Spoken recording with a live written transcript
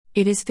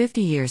It is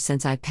 50 years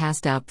since I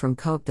passed out from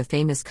COAP, the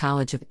famous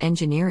College of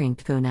Engineering,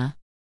 Pune.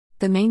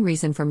 The main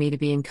reason for me to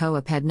be in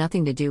COAP had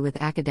nothing to do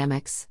with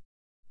academics.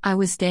 I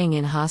was staying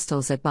in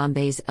hostels at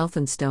Bombay's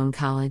Elphinstone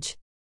College.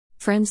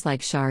 Friends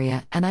like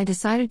Sharia and I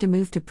decided to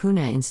move to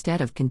Pune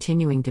instead of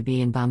continuing to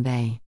be in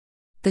Bombay.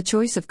 The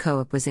choice of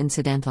COAP was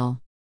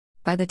incidental.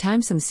 By the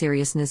time some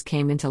seriousness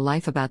came into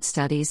life about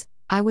studies,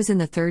 I was in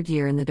the third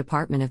year in the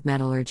Department of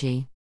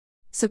Metallurgy.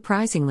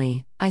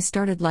 Surprisingly, I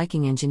started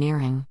liking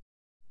engineering.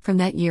 From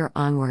that year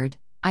onward,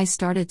 I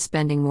started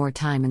spending more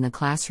time in the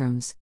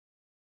classrooms.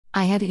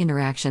 I had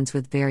interactions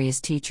with various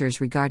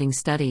teachers regarding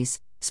studies,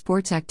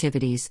 sports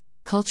activities,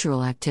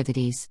 cultural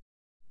activities.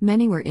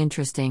 Many were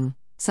interesting,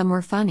 some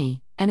were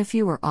funny, and a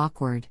few were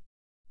awkward.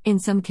 In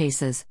some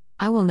cases,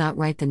 I will not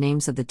write the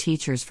names of the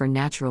teachers for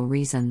natural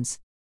reasons.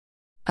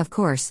 Of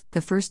course,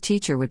 the first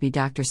teacher would be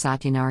Dr.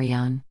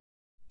 Satyanarayan.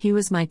 He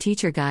was my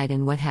teacher guide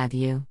and what have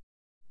you.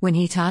 When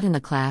he taught in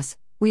the class,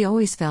 we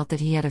always felt that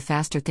he had a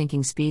faster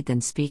thinking speed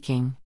than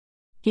speaking.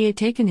 He had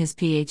taken his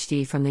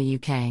PhD from the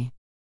UK.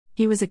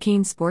 He was a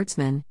keen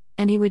sportsman,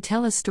 and he would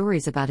tell us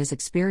stories about his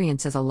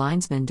experience as a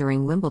linesman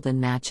during Wimbledon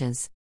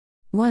matches.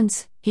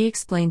 Once, he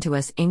explained to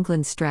us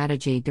England's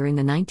strategy during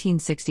the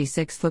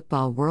 1966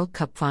 Football World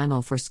Cup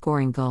final for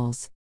scoring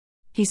goals.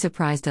 He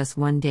surprised us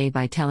one day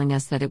by telling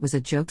us that it was a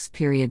jokes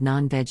period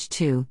non-veg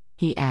too,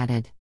 he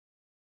added.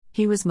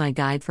 He was my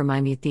guide for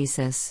my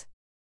thesis.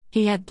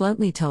 He had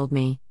bluntly told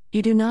me,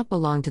 "You do not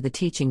belong to the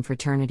teaching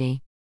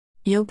fraternity.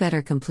 You'll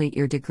better complete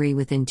your degree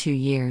within 2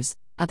 years,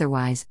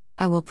 otherwise,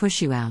 I will push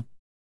you out."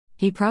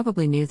 He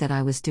probably knew that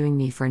I was doing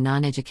me for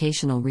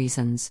non-educational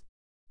reasons.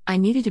 I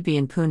needed to be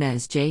in Pune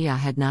as Jaya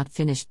had not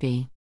finished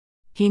B.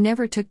 He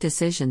never took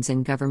decisions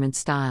in government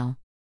style.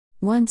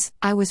 Once,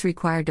 I was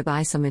required to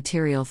buy some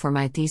material for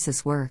my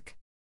thesis work.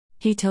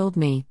 He told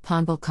me,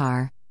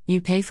 "Panbalkar,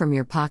 you pay from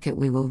your pocket,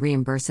 we will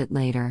reimburse it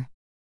later."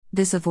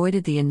 This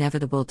avoided the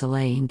inevitable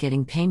delay in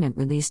getting payment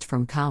released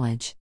from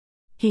college.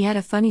 He had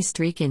a funny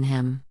streak in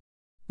him.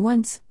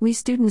 Once, we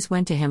students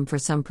went to him for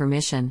some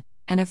permission,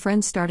 and a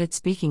friend started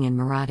speaking in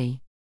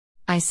Marathi.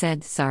 I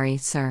said, "Sorry,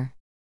 sir.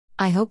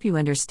 I hope you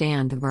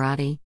understand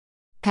Marathi."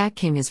 Pat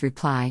came his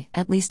reply,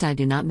 "At least I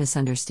do not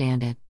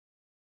misunderstand it."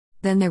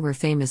 Then there were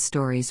famous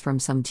stories from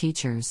some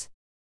teachers.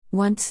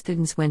 Once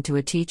students went to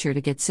a teacher to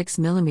get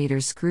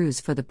 6mm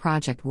screws for the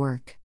project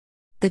work.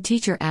 The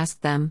teacher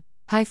asked them,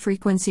 "High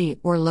frequency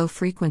or low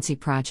frequency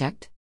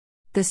project?"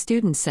 The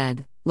student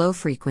said, "Low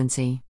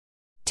frequency."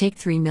 "Take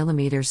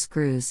 3mm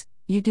screws,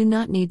 you do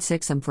not need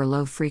 6mm for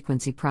low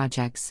frequency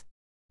projects."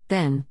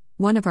 Then,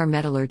 one of our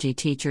metallurgy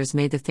teachers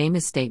made the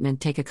famous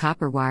statement, "Take a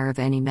copper wire of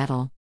any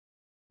metal."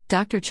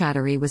 Dr.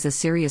 Chaudhary was a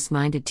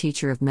serious-minded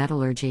teacher of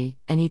metallurgy,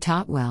 and he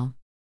taught well.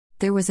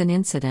 There was an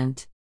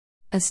incident.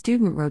 A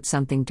student wrote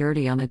something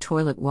dirty on a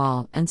toilet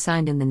wall and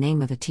signed in the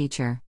name of a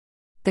teacher.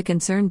 The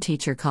concerned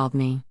teacher called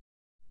me.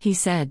 He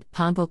said,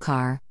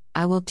 "Panbalkar,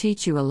 I will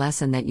teach you a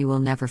lesson that you will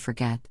never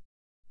forget."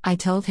 I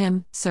told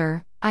him,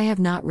 "Sir, I have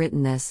not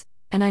written this,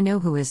 and I know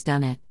who has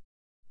done it."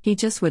 He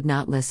just would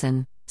not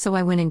listen, so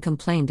I went and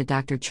complained to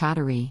Dr.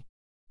 Chaudhary.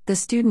 The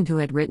student who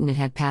had written it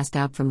had passed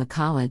out from the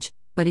college,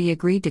 but he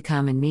agreed to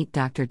come and meet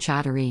Dr.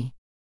 Chaudhary.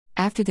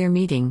 After their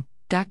meeting,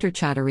 Dr.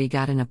 Chaudhary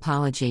got an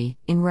apology,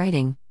 in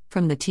writing,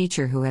 from the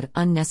teacher who had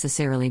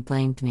unnecessarily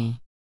blamed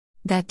me.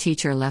 That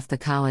teacher left the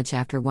college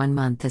after 1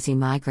 month as he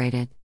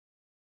migrated.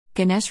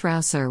 Ganesh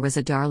Rao sir was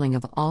a darling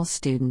of all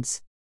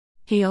students.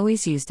 He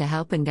always used to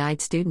help and guide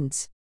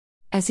students.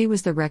 As he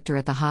was the rector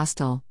at the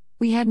hostel,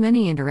 we had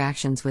many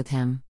interactions with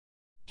him.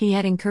 He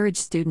had encouraged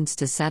students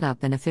to set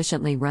up and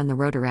efficiently run the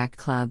Rotaract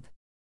Club.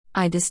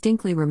 I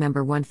distinctly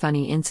remember one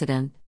funny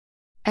incident.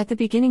 At the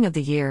beginning of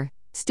the year,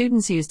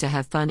 students used to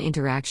have fun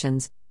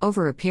interactions.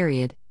 Over a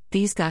period,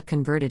 these got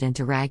converted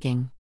into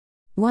ragging.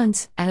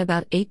 Once, at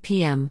about 8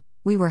 p.m.,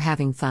 we were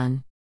having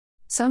fun.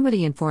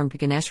 Somebody informed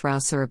Ganesh Rao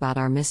sir about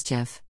our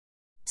mischief.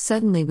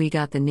 Suddenly we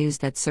got the news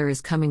that sir is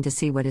coming to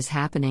see what is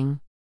happening.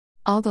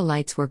 All the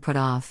lights were put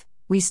off,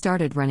 we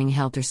started running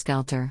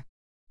helter-skelter.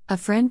 A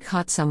friend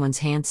caught someone's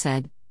hand,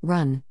 said,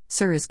 "Run,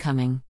 sir is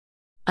coming."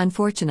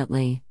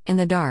 Unfortunately, in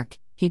the dark,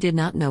 he did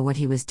not know what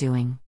he was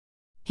doing.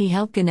 He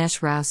held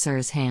Ganesh Rao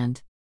sir's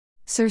hand.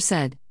 Sir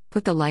said,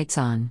 "Put the lights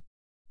on."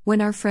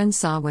 When our friends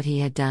saw what he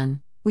had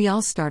done, we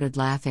all started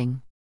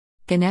laughing.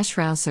 Ganesh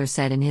Rao sir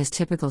said in his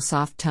typical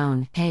soft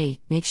tone,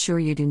 "Hey, make sure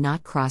you do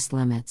not cross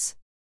limits."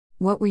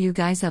 What were you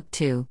guys up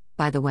to,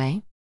 by the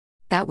way?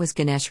 That was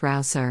Ganesh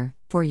Rao sir,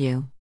 for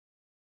you.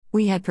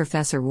 We had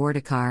Professor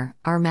Wardekar,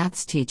 our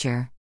maths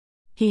teacher.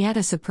 He had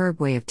a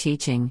superb way of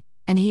teaching,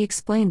 and he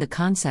explained the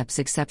concepts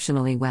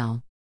exceptionally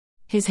well.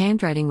 His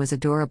handwriting was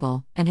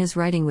adorable, and his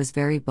writing was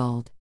very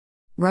bold.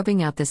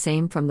 Rubbing out the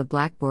same from the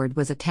blackboard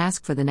was a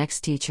task for the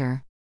next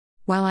teacher.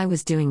 While I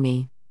was doing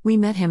me, we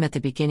met him at the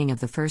beginning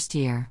of the first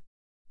year.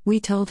 We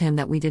told him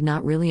that we did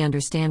not really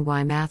understand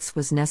why maths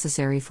was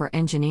necessary for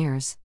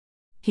engineers.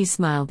 He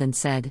smiled and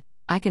said,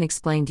 "I can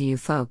explain to you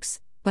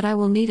folks, but I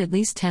will need at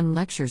least 10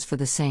 lectures for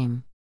the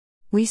same."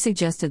 We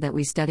suggested that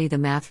we study the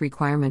math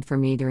requirement for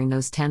me during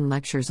those 10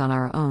 lectures on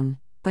our own,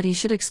 but he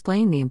should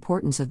explain the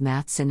importance of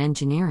maths and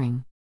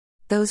engineering.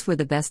 Those were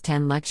the best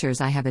 10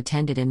 lectures I have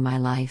attended in my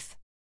life.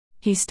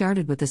 He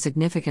started with the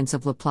significance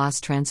of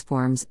Laplace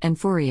transforms and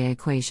Fourier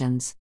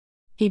equations.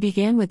 He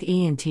began with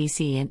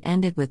ENTC and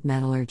ended with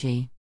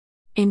metallurgy.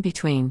 In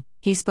between,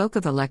 he spoke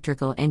of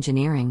electrical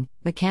engineering,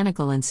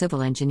 mechanical and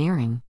civil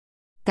engineering.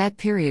 That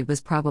period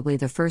was probably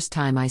the first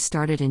time I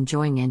started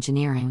enjoying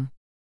engineering.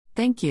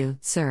 Thank you,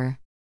 sir.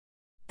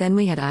 Then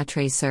we had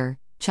Atre sir,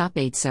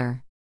 Chopate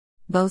sir.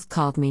 Both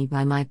called me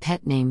by my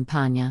pet name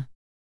Panya.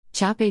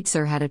 Chopate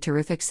sir had a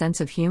terrific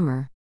sense of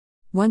humor.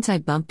 Once I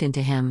bumped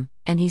into him,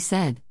 and he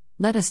said,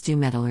 "Let us do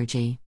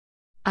metallurgy."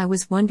 I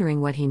was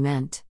wondering what he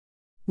meant.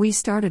 We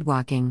started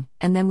walking,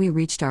 and then we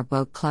reached our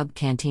boat club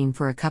canteen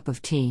for a cup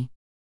of tea.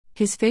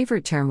 His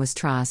favorite term was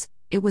tras,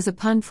 it was a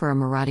pun for a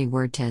Marathi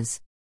word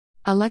tis.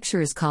 A lecture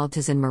is called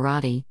tis in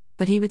Marathi,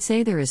 but he would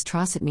say there is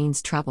tras, it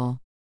means trouble.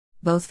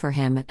 Both for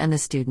him and the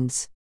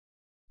students.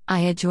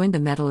 I had joined the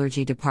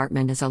metallurgy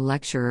department as a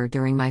lecturer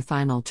during my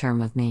final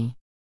term of me.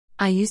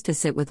 I used to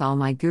sit with all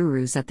my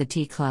gurus at the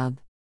tea club.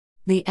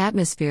 The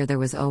atmosphere there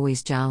was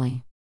always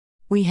jolly.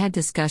 We had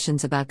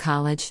discussions about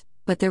college,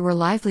 but there were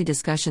lively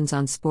discussions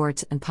on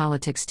sports and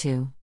politics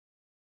too.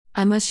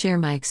 I must share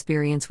my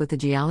experience with the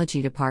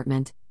geology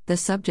department, the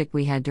subject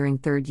we had during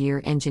third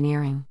year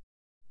engineering.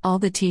 All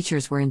the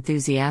teachers were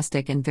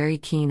enthusiastic and very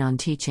keen on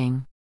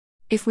teaching.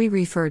 If we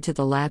referred to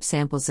the lab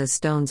samples as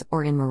stones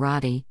or in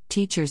Marathi,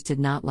 teachers did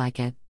not like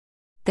it.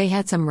 They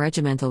had some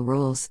regimental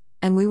rules,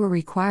 and we were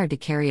required to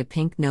carry a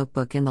pink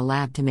notebook in the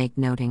lab to make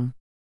noting.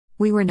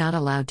 We were not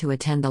allowed to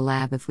attend the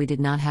lab if we did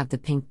not have the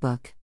pink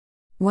book.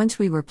 Once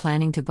we were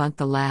planning to bunk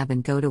the lab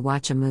and go to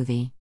watch a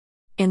movie.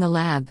 In the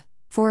lab,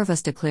 4 of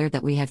us declared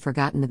that we had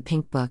forgotten the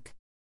pink book.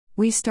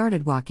 We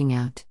started walking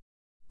out.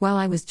 While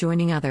I was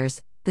joining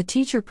others, the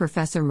teacher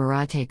Professor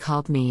Marathi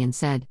called me and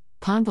said,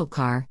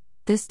 "Pandalkar,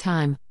 this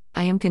time,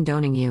 I am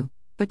condoning you,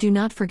 but do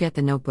not forget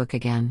the notebook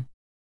again."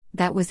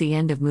 That was the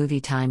end of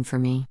movie time for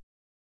me.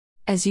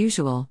 As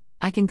usual,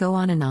 I can go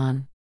on and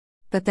on.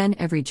 But then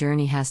every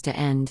journey has to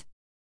end.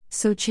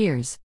 So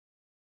cheers!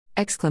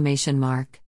 Exclamation mark.